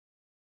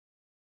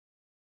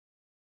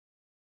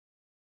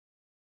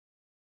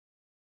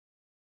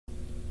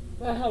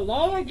Well,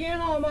 hello again,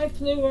 all my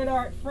fluid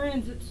art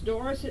friends. It's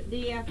Doris at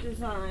DF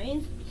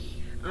Designs.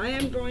 I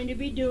am going to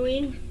be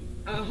doing,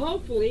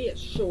 hopefully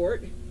it's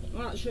short,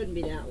 well it shouldn't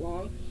be that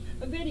long,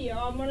 a video.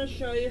 I'm going to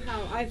show you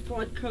how I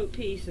flood coat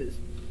pieces.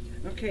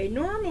 Okay,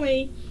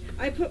 normally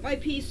I put my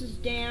pieces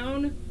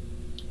down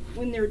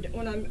when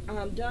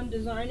I'm done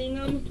designing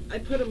them. I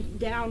put them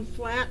down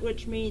flat,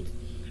 which means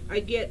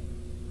I get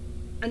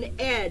an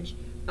edge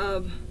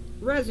of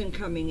resin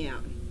coming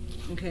out.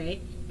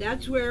 Okay.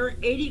 That's where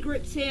 80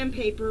 grit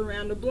sandpaper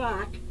around a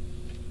block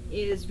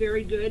is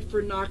very good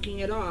for knocking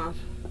it off.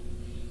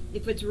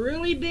 If it's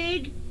really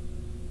big,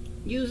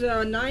 use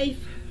a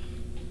knife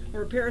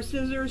or a pair of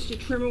scissors to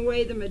trim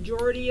away the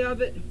majority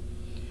of it.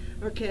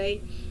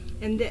 Okay,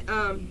 and then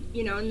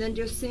and then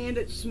just sand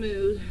it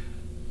smooth.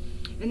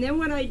 And then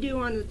what I do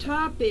on the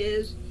top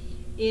is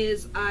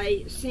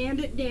I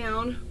sand it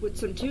down with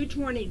some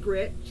 220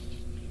 grit,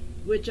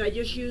 which I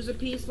just use a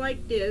piece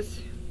like this.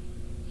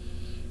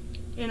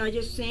 And I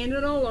just sand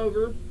it all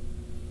over,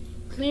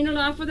 clean it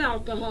off with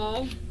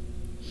alcohol,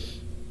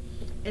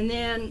 and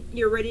then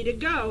you're ready to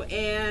go.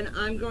 And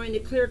I'm going to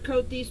clear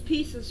coat these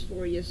pieces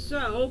for you.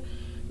 So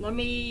I'll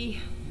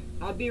be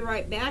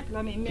right back.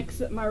 Let me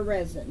mix up my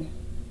resin.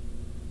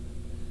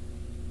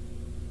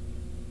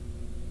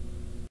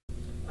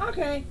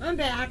 Okay, I'm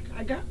back.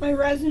 I got my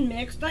resin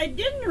mixed. I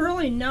didn't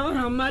really know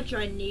how much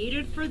I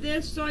needed for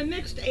this, so I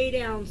mixed 8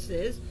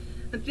 ounces.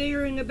 I'm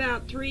figuring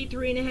about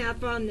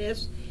 3.5 on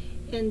this,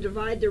 and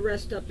divide the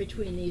rest up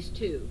between these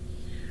two.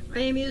 I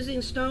am using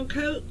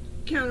Stonecoat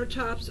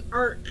Countertop's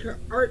Art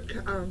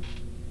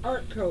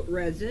Coat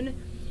resin.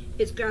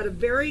 It's got a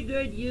very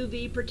good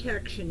UV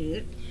protection in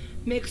it.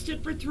 Mixed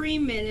it for 3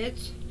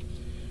 minutes,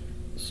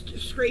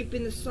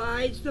 scraping the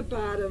sides, the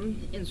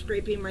bottom, and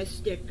scraping my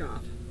stick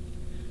off.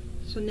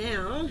 So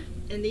now,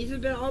 and these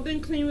have all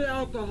been cleaned with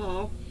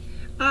alcohol.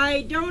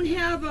 I don't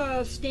have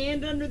a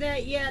stand under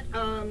that yet.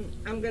 I'm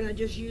gonna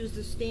just use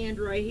the stand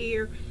right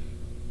here.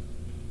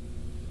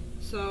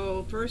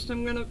 So first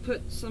I'm going to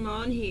put some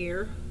on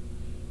here.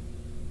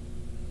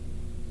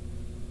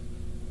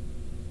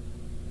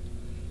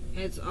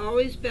 And it's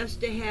always best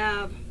to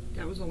have,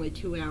 that was only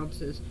 2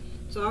 ounces.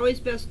 It's always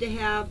best to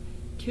have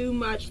too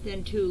much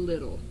than too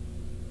little,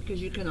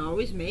 because you can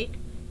always make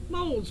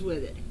molds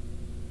with it.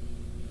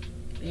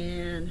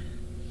 And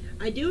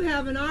I do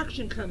have an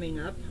auction coming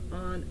up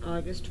on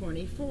August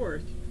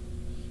 24th.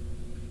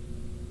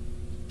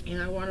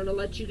 And I wanted to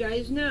let you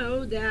guys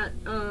know that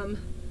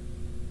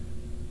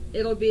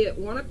it'll be at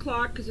 1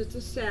 o'clock because it's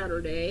a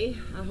Saturday.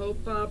 I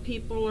hope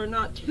people are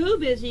not too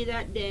busy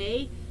that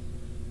day.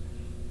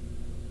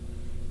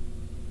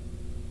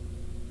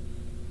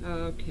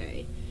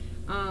 Okay.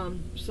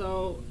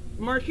 So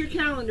mark your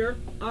calendar,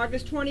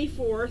 August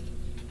 24th.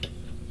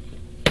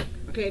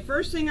 Okay,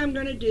 first thing I'm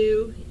going to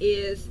do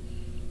is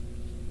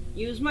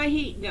use my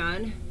heat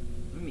gun.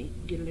 Let me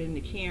get it in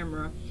the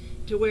camera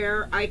to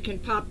where I can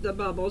pop the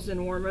bubbles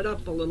and warm it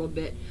up a little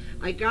bit.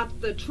 I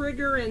got the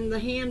trigger and the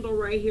handle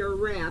right here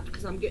wrapped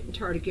because I'm getting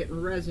tired of getting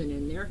resin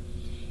in there.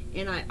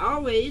 And I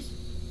always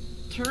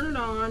turn it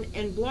on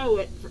and blow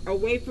it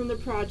away from the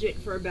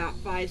project for about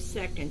 5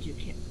 seconds. You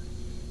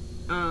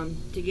can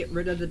to get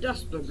rid of the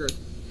dust booger.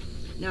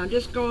 Now I'm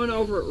just going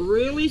over it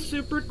really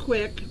super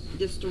quick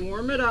just to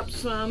warm it up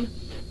some,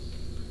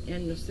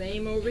 and the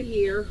same over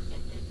here,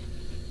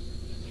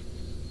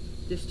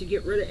 just to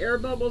get rid of air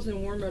bubbles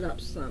and warm it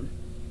up some.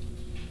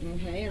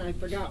 Okay, and I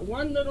forgot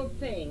one little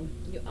thing.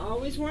 You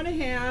always want to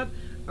have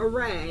a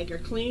rag, a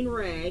clean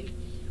rag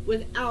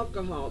with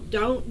alcohol.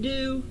 Don't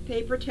do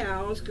paper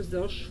towels because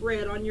they'll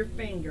shred on your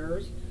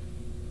fingers.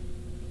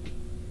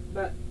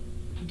 But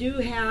do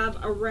have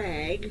a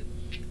rag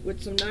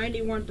with some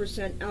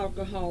 91%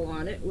 alcohol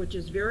on it, which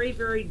is very,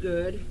 very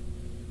good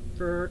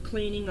for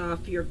cleaning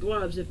off your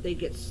gloves if they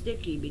get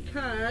sticky,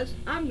 because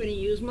I'm going to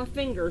use my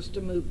fingers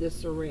to move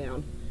this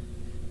around.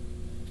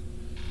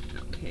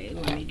 Okay,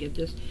 let me get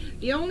this.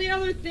 The only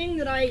other thing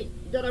that I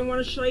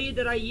want to show you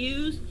that I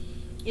use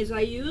is I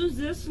use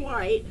this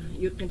light.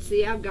 You can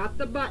see I've got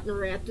the button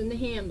wrapped and the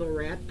handle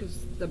wrapped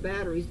because the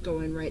battery's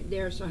going right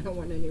there, so I don't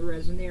want any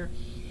resin there.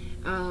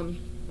 Let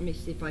me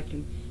see if I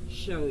can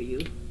show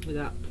you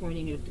without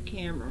pointing it at the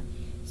camera.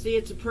 See,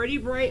 it's a pretty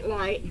bright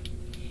light,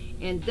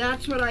 and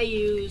that's what I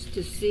use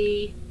to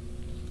see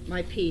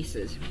my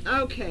pieces.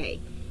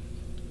 Okay.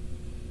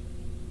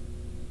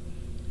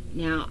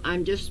 Now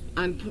I'm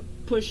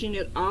pushing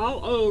it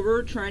all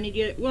over, trying to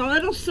get it, well,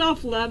 it'll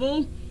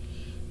self-level.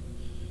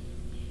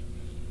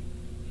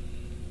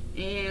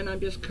 And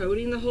I'm just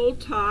coating the whole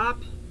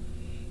top.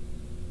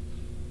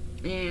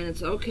 And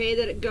it's okay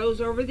that it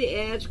goes over the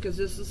edge because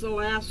this is the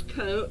last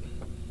coat.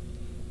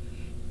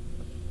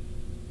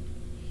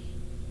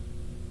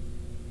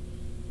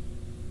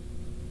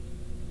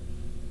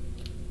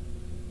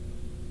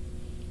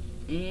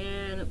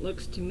 And it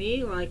looks to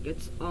me like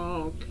it's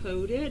all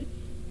coated.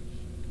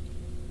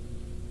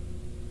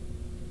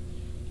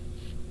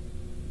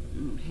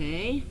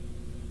 Okay,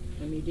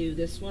 let me do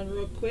this one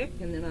real quick,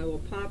 and then I will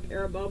pop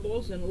air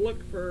bubbles and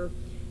look for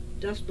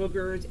dust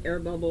boogers, air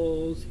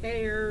bubbles,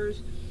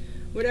 hairs,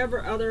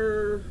 whatever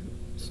other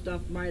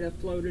stuff might have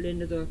floated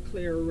into the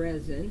clear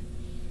resin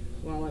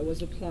while I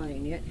was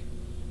applying it.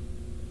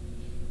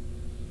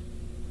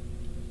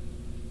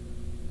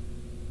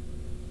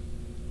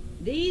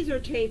 These are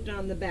taped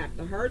on the back.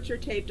 The hearts are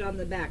taped on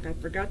the back. I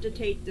forgot to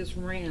tape this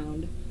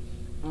round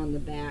on the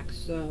back,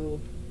 so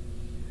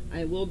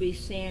I will be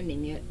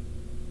sanding it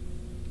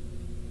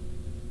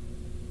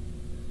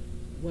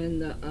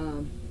when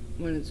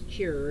it's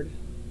cured.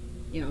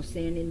 You know,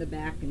 sanding the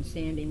back and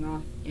sanding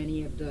off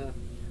any of the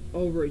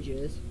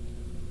overages.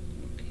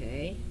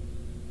 Okay.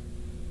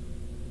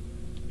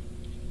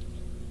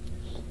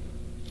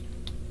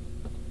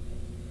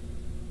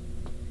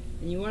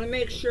 And you want to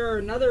make sure,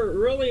 another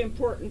really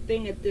important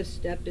thing at this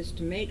step is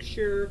to make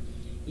sure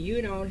you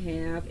don't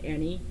have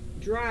any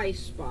dry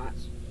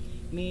spots,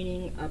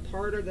 meaning a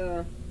part of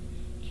the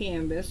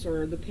canvas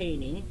or the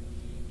painting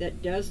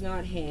that does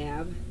not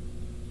have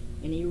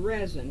any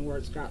resin, where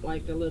it's got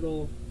like a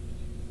little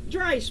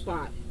dry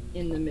spot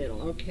in the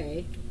middle.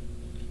 Okay.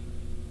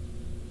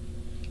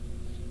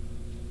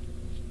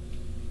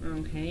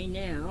 Okay,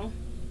 now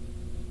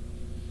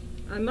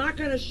I'm not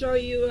going to show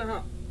you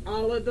how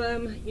all of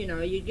them, you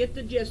know, you get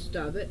the gist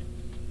of it.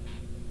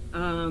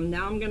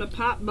 Now I'm going to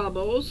pop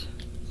bubbles.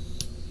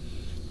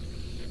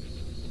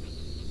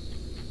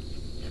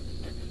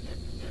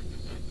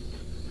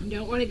 You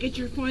don't want to get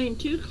your flame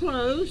too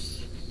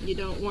close. You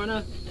don't want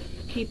to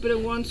keep it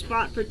in one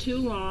spot for too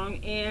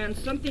long. And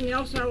something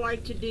else I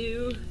like to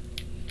do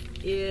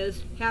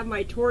is have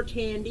my torch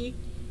handy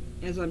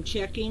as I'm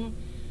checking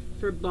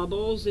for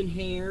bubbles and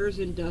hairs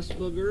and dust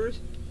boogers.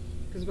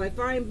 Because if I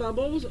find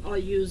bubbles, I'll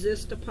use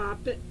this to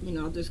pop it. You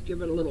know, I'll just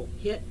give it a little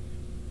hit.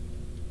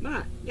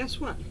 But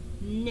guess what?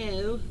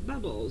 No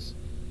bubbles.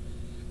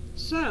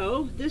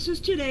 So this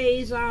is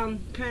today's kind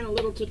of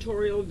little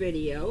tutorial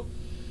video.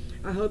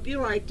 I hope you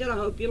liked it. I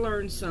hope you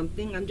learned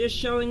something. I'm just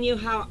showing you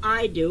how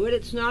I do it.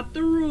 It's not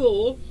the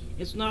rule.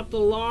 It's not the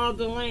law of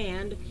the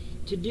land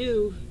to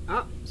do.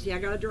 Oh, see, I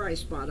got a dry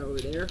spot over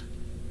there.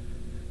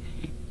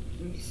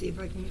 Let me see if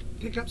I can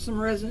pick up some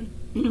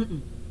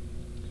resin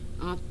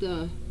off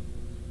the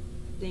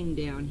thing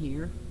down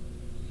here.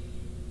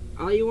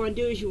 All you want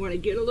to do is you want to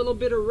get a little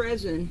bit of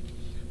resin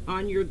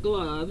on your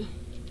glove,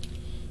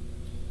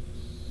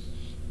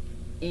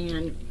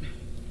 and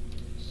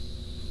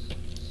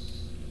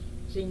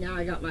see, now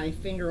I got my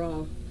finger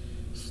all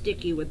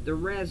sticky with the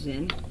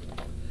resin.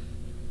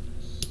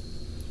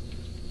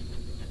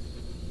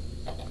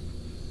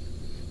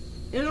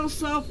 It'll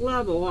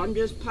self-level. I'm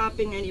just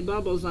popping any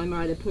bubbles I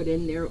might have put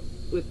in there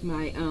with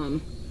my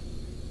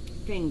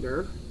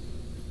finger.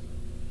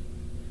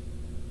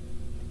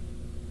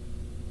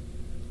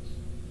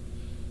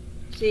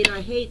 See, and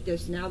I hate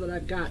this now that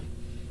I've got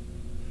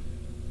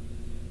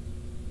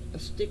a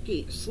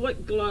sticky,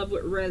 slick glove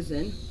with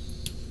resin.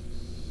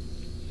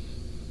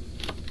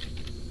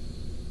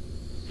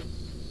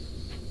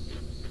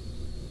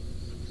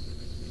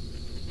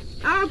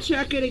 I'll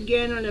check it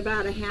again in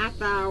about a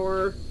half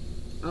hour.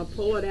 I'll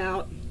pull it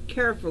out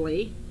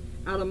carefully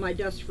out of my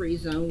dust-free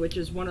zone, which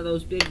is one of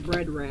those big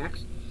bread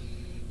racks,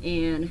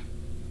 and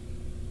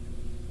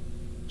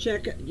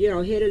check it, you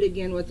know, hit it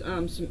again with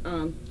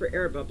some for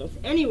air bubbles.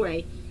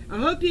 Anyway, I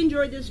hope you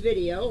enjoyed this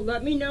video.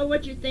 Let me know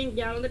what you think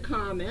down in the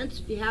comments.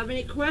 If you have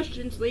any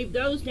questions, leave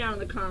those down in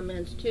the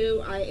comments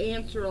too. I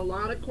answer a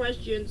lot of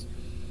questions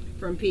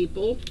from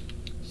people,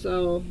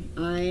 so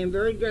I am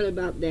very good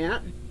about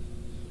that.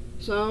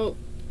 So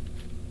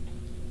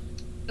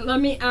let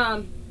me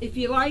if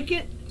you like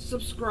it,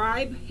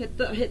 subscribe, hit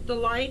the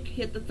like,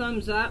 hit the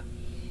thumbs up,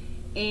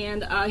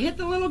 and hit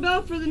the little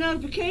bell for the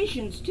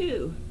notifications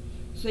too,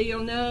 so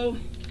you'll know.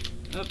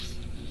 Oops,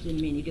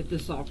 didn't mean to get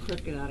this all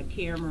crooked out of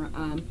camera.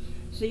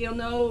 So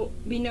you'll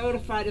be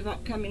notified of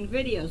upcoming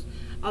videos.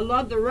 I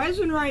love the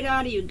resin right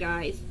out of you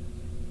guys.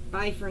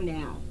 Bye for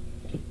now.